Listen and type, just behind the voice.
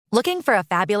Looking for a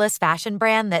fabulous fashion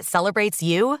brand that celebrates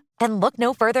you? Then look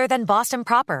no further than Boston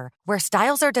Proper, where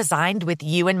styles are designed with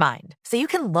you in mind, so you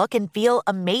can look and feel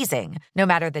amazing, no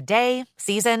matter the day,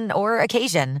 season, or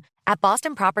occasion. At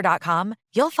bostonproper.com,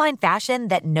 you'll find fashion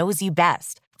that knows you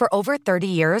best. For over 30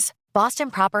 years,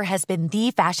 Boston Proper has been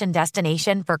the fashion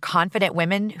destination for confident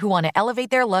women who want to elevate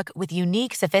their look with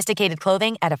unique, sophisticated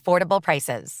clothing at affordable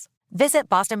prices. Visit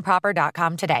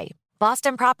bostonproper.com today.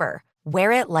 Boston Proper.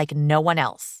 Wear it like no one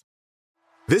else.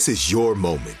 This is your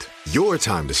moment, your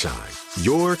time to shine,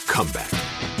 your comeback.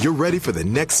 You're ready for the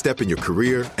next step in your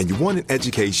career, and you want an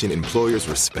education employers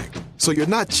respect. So you're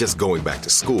not just going back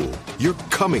to school, you're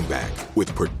coming back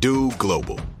with Purdue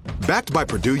Global. Backed by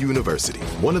Purdue University,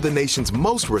 one of the nation's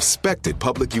most respected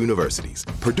public universities,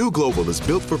 Purdue Global is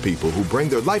built for people who bring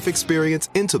their life experience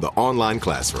into the online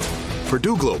classroom.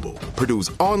 Purdue Global,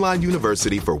 Purdue's online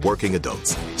university for working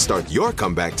adults. Start your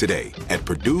comeback today at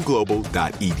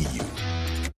purdueglobal.edu.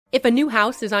 If a new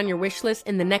house is on your wish list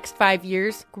in the next 5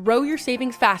 years, grow your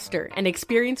savings faster and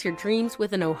experience your dreams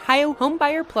with an Ohio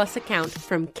Homebuyer Plus account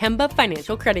from Kemba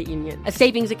Financial Credit Union. A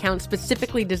savings account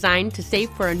specifically designed to save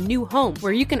for a new home,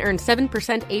 where you can earn 7%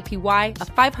 APY,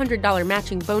 a $500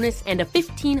 matching bonus, and a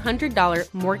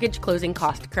 $1,500 mortgage closing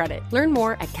cost credit. Learn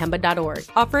more at Kemba.org.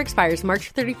 Offer expires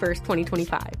March 31st,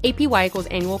 2025. APY equals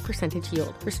annual percentage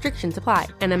yield. Restrictions apply.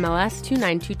 NMLS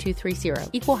 292230.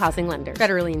 Equal housing lender.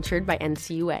 Federally insured by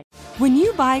NCUA. When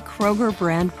you buy Kroger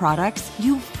brand products,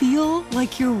 you feel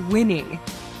like you're winning.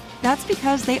 That's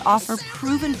because they offer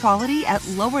proven quality at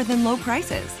lower than low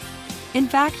prices. In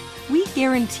fact, we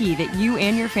guarantee that you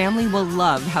and your family will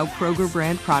love how Kroger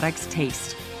brand products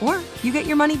taste, or you get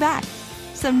your money back.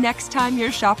 So next time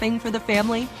you're shopping for the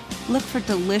family, look for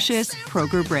delicious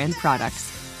Kroger brand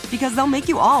products, because they'll make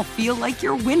you all feel like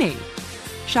you're winning.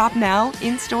 Shop now,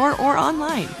 in-store, or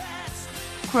online.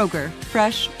 Kroger,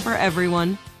 fresh for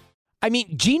everyone. I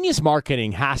mean, genius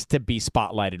marketing has to be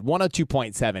spotlighted.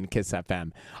 102.7 KISS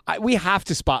FM. We have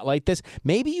to spotlight this.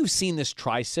 Maybe you've seen this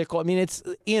tricycle. I mean, it's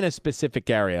in a specific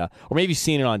area, or maybe you've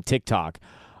seen it on TikTok.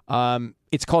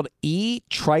 It's called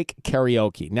E-Trike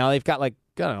Karaoke. Now, they've got like,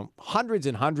 I don't know, hundreds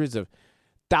and hundreds of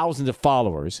thousands of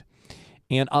followers.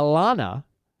 And Alana,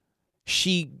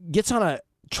 she gets on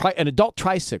an adult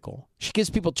tricycle. She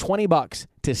gives people $20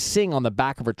 to sing on the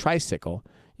back of her tricycle.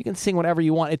 You can sing whatever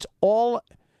you want. It's all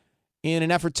in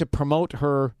an effort to promote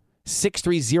her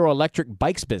 630 electric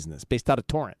bikes business based out of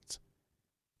Torrance.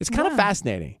 It's kind of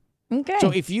fascinating. Okay. So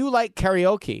if you like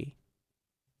karaoke,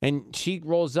 and she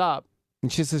rolls up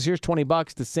and she says, here's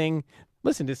 $20 to sing,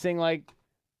 to sing like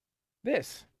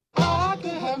this. There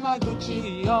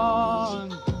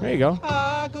you go.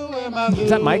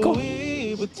 Is that Michael?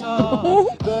 I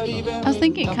was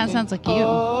thinking it kind of sounds like you.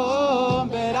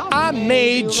 I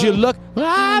made you look.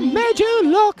 I made you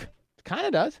look. Kind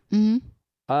of does. Mm-hmm.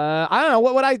 I don't know.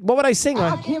 What would I sing?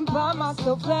 I can buy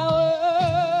myself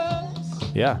flowers.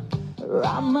 Yeah.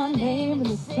 Write my name in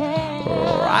the sand.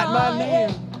 Write my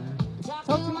name. Talk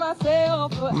to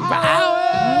myself for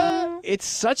hours. It's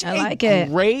such a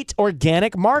great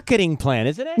organic marketing plan,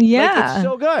 isn't it? Yeah. Like, it's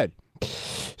so good.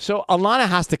 So Alana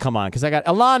has to come on because I got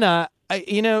Alana.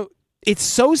 It's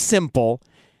so simple.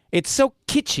 It's so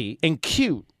kitschy and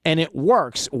cute. And it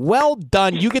works. Well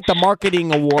done. You get the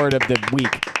marketing award of the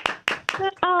week.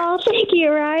 Oh, thank you,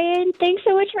 Ryan. Thanks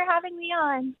so much for having me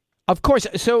on. Of course.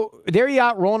 So there you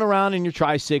are rolling around in your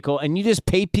tricycle, and you just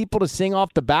pay people to sing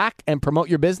off the back and promote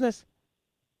your business?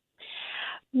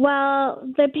 Well,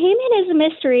 the payment is a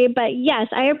mystery, but yes,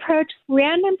 I approach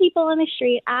random people on the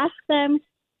street, ask them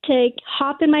to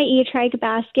hop in my e-trike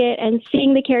basket and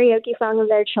sing the karaoke song of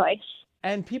their choice.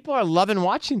 And people are loving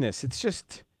watching this.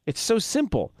 It's so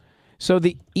simple. So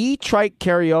the E-Trike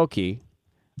Karaoke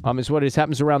is what it is.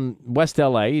 Happens around West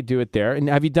LA. You do it there. And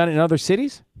have you done it in other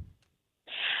cities?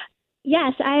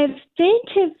 Yes, I've been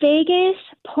to Vegas,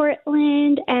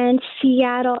 Portland, and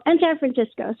Seattle, and San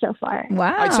Francisco so far.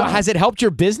 Wow. All right, so has it helped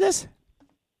your business?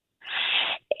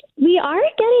 We are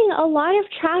getting a lot of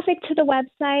traffic to the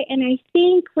website, and I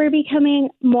think we're becoming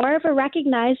more of a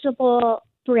recognizable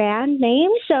brand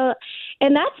name. So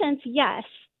in that sense, yes.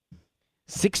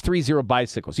 630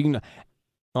 Bicycles. You can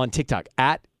on TikTok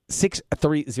at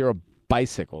 630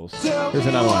 Bicycles. Here's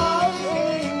another one.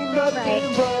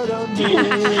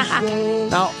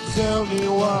 Now,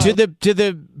 do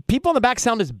the people in the back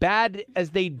sound as bad as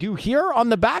they do here on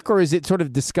the back, or is it sort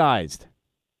of disguised?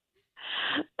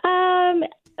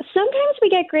 Sometimes we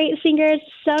get great singers,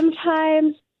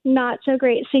 sometimes not so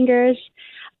great singers,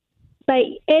 but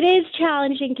it is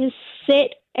challenging to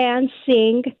sit and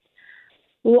sing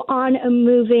on a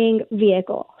moving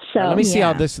vehicle. So Let me see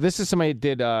how this is somebody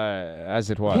did As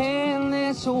It Was. In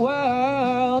this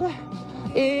world,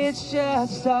 it's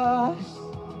just us.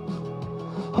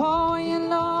 Oh, you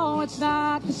know it's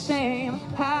not the same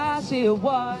as it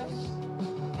was.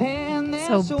 In this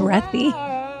So breathy.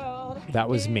 world, That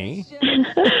was me.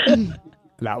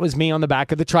 That was me on the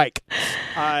back of the trike.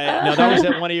 No, that was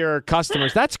at one of your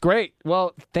customers. That's great.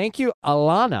 Well, thank you,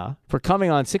 Alana, for coming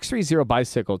on 630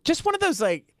 Bicycle. Just one of those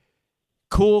like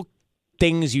cool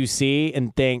things you see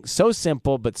and think. So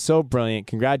simple, but so brilliant.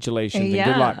 Congratulations and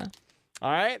good luck.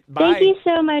 All right. Bye. thank you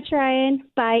so much, Ryan.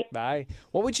 Bye. Bye.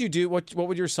 What would you do? What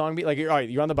would your song be? Like, all right,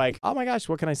 you're on the bike. Oh my gosh,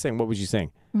 what can I sing? What would you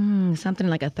sing? Something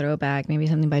like a throwback, maybe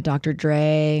something by Dr.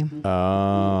 Dre.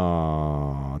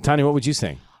 Oh. Tanya, what would you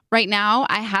sing? Right now,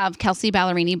 I have Kelsey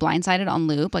Ballerini Blindsided on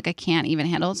loop. Like, I can't even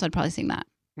handle it, so I'd probably sing that.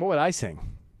 What would I sing?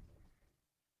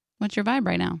 What's your vibe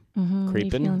right now?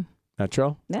 Creepin'?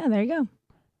 Metro? Yeah, there you go.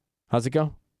 How's it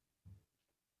go?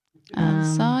 I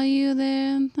saw you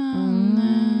there.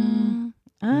 I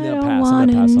No, don't pass. I'm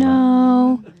want gonna to pass on that.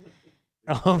 know.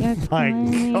 Oh That's my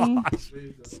funny. gosh.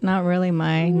 It's not really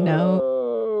my note.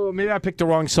 Oh, maybe I picked the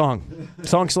wrong song.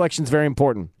 Song selection's very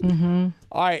important. Mm-hmm.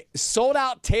 All right, sold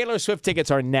out Taylor Swift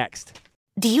tickets are next.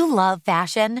 Do you love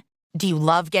fashion? Do you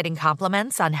love getting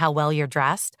compliments on how well you're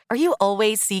dressed? Are you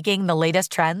always seeking the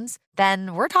latest trends?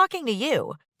 Then we're talking to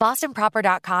you.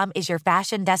 BostonProper.com is your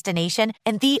fashion destination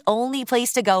and the only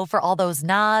place to go for all those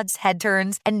nods, head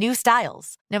turns, and new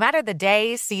styles. No matter the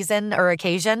day, season, or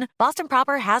occasion, Boston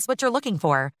Proper has what you're looking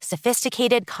for.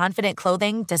 Sophisticated, confident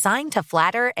clothing designed to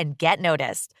flatter and get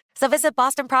noticed. So visit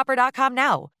BostonProper.com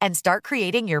now and start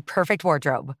creating your perfect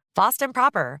wardrobe. Boston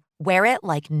Proper. Wear it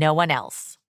like no one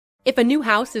else. If a new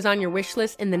house is on your wish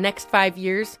list in the next 5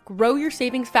 years, grow your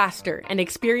savings faster and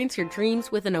experience your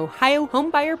dreams with an Ohio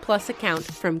Homebuyer Plus account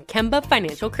from Kemba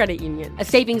Financial Credit Union. A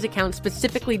savings account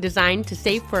specifically designed to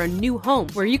save for a new home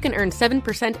where you can earn 7%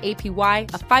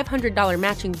 APY, a $500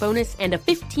 matching bonus, and a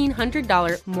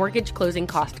 $1,500 mortgage closing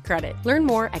cost credit. Learn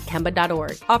more at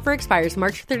Kemba.org. Offer expires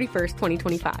March 31st,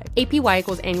 2025. APY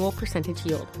equals annual percentage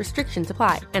yield. Restrictions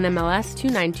apply. NMLS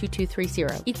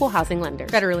 292230. Equal housing lender.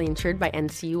 Federally insured by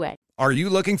NCUA. Are you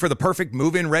looking for the perfect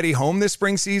move-in ready home this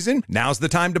spring season? Now's the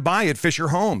time to buy at Fisher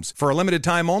Homes. For a limited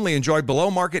time only, enjoy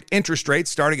below-market interest rates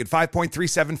starting at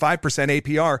 5.375%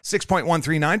 APR,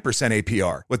 6.139%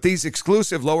 APR. With these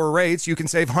exclusive lower rates, you can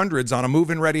save hundreds on a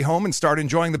move-in ready home and start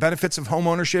enjoying the benefits of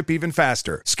homeownership even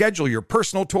faster. Schedule your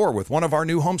personal tour with one of our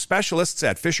new home specialists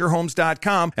at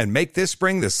FisherHomes.com and make this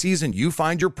spring the season you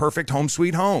find your perfect home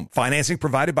sweet home. Financing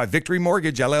provided by Victory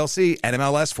Mortgage, LLC,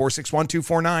 NMLS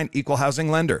 461249, Equal Housing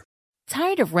Lender.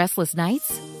 Tired of restless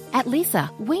nights? At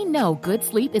Leesa, we know good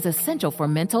sleep is essential for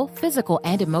mental, physical,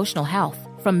 and emotional health.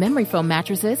 From memory foam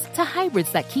mattresses to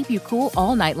hybrids that keep you cool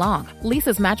all night long,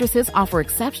 Leesa's mattresses offer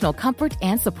exceptional comfort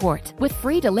and support with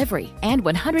free delivery and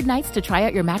 100 nights to try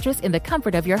out your mattress in the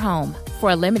comfort of your home. For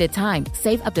a limited time,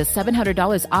 save up to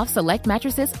 $700 off select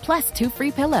mattresses plus 2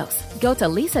 free pillows. Go to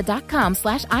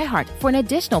Leesa.com/iHeart for an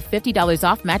additional $50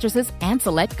 off mattresses and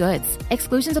select goods.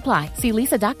 Exclusions apply. See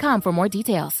Leesa.com for more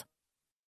details.